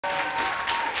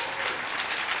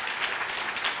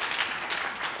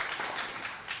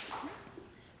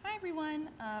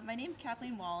My name is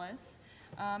Kathleen Wallace,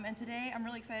 and today I'm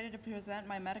really excited to present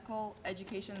my medical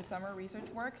education summer research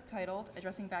work titled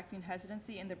Addressing Vaccine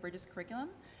Hesitancy in the Bridges Curriculum,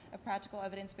 a Practical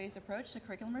Evidence-Based Approach to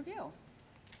Curriculum Review.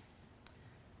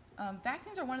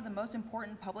 Vaccines are one of the most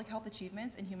important public health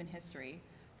achievements in human history.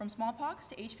 From smallpox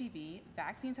to HPV,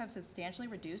 vaccines have substantially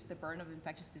reduced the burden of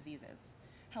infectious diseases.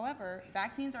 However,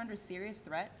 vaccines are under serious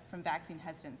threat from vaccine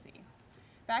hesitancy.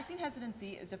 Vaccine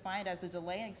hesitancy is defined as the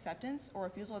delay in acceptance or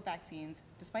refusal of vaccines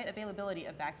despite availability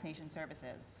of vaccination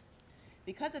services.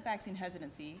 Because of vaccine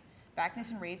hesitancy,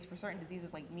 vaccination rates for certain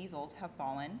diseases like measles have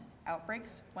fallen,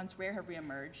 outbreaks, once rare, have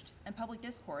reemerged, and public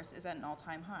discourse is at an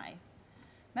all-time high.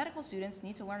 Medical students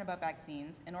need to learn about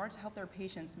vaccines in order to help their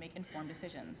patients make informed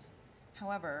decisions.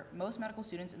 However, most medical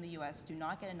students in the US do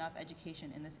not get enough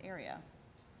education in this area.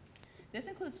 This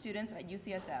includes students at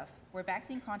UCSF, where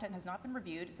vaccine content has not been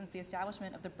reviewed since the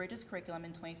establishment of the Bridges curriculum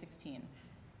in 2016.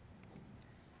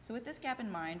 So with this gap in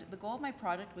mind, the goal of my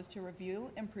project was to review,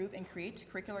 improve, and create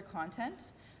curricular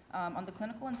content on the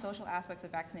clinical and social aspects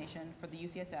of vaccination for the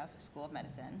UCSF School of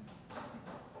Medicine.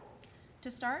 To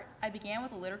start, I began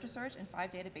with a literature search in 5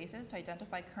 databases to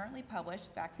identify currently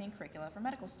published vaccine curricula for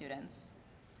medical students.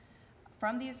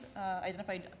 From these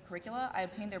identified curricula, I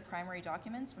obtained their primary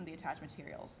documents from the attached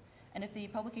materials. And if the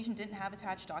publication didn't have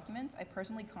attached documents, I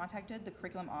personally contacted the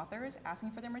curriculum authors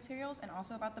asking for their materials and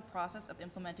also about the process of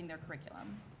implementing their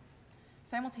curriculum.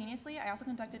 Simultaneously, I also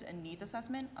conducted a needs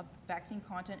assessment of vaccine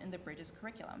content in the Bridges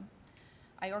curriculum.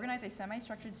 I organized a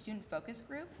semi-structured student focus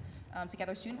group to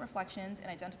gather student reflections and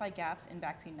identify gaps in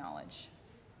vaccine knowledge.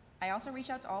 I also reached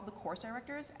out to all of the course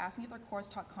directors asking if their course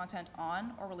taught content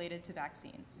on or related to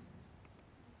vaccines.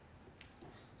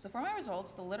 So for my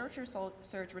results, the literature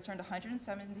search returned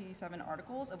 177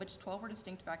 articles, of which 12 were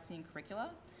distinct vaccine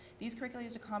curricula. These curricula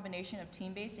used a combination of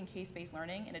team-based and case-based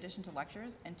learning in addition to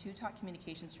lectures, and 2 taught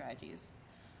communication strategies.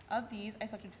 Of these, I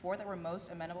selected 4 that were most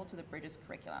amenable to the Bridges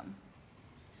curriculum.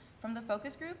 From the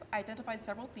focus group, I identified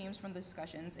several themes from the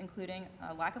discussions, including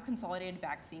a lack of consolidated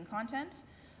vaccine content,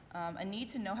 a need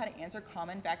to know how to answer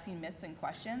common vaccine myths and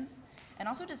questions, and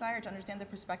also a desire to understand the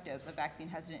perspectives of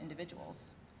vaccine-hesitant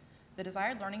individuals. The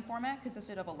desired learning format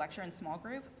consisted of a lecture and small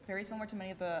group, very similar to many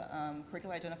of the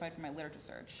curricula identified from my literature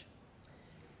search.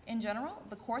 In general,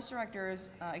 the course directors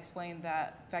explained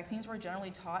that vaccines were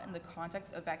generally taught in the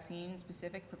context of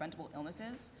vaccine-specific preventable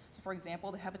illnesses. So for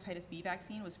example, the hepatitis B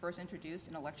vaccine was first introduced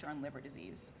in a lecture on liver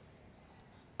disease.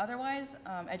 Otherwise,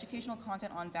 educational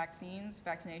content on vaccines,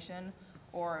 vaccination,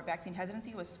 or vaccine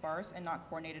hesitancy was sparse and not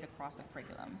coordinated across the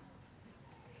curriculum.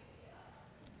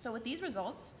 So with these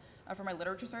results, for my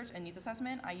literature search and needs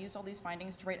assessment, I used all these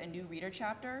findings to write a new reader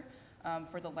chapter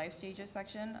for the life stages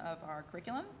section of our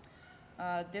curriculum.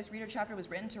 This reader chapter was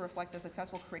written to reflect the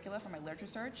successful curricula from my literature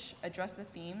search, address the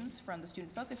themes from the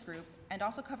student focus group, and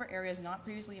also cover areas not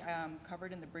previously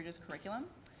covered in the Bridges curriculum.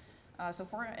 So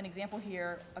for an example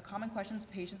here, a common question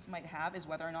patients might have is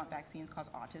whether or not vaccines cause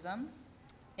autism.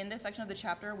 In this section of the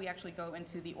chapter, we actually go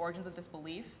into the origins of this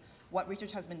belief, what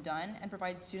research has been done, and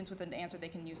provide students with an answer they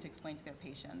can use to explain to their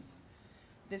patients.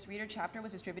 This reader chapter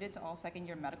was distributed to all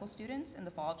second-year medical students in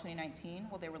the fall of 2019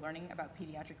 while they were learning about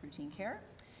pediatric routine care.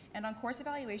 And on course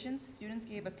evaluations, students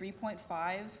gave a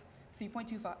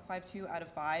 3.252 out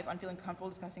of 5 on feeling comfortable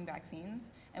discussing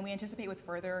vaccines, and we anticipate with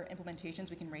further implementations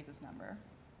we can raise this number.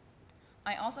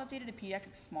 I also updated a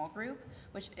pediatric small group,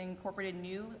 which incorporated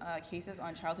new cases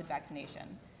on childhood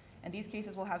vaccination. And these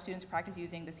cases will have students practice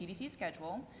using the CDC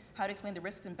schedule, how to explain the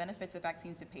risks and benefits of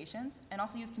vaccines to patients, and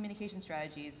also use communication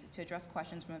strategies to address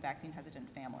questions from a vaccine-hesitant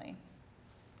family.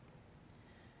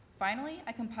 Finally,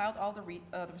 I compiled all the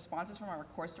responses from our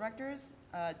course directors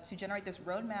to generate this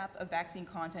roadmap of vaccine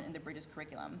content in the Bridges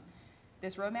curriculum.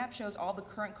 This roadmap shows all the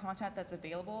current content that's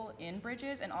available in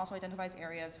Bridges and also identifies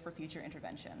areas for future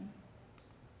intervention.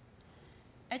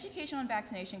 Education on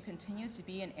vaccination continues to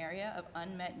be an area of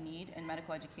unmet need in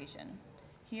medical education.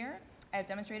 Here, I have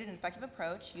demonstrated an effective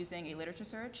approach using a literature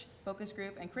search, focus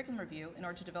group, and curriculum review in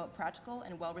order to develop practical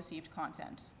and well-received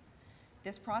content.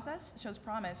 This process shows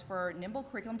promise for nimble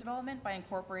curriculum development by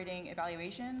incorporating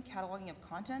evaluation, cataloging of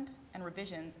content, and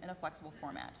revisions in a flexible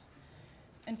format.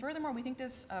 And furthermore, we think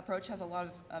this approach has a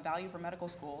lot of value for medical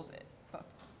schools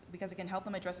because it can help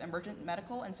them address emergent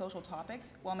medical and social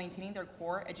topics while maintaining their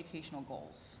core educational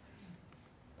goals.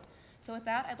 So with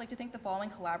that, I'd like to thank the following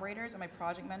collaborators and my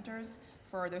project mentors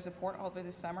for their support all over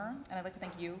this summer, and I'd like to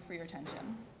thank you for your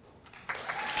attention.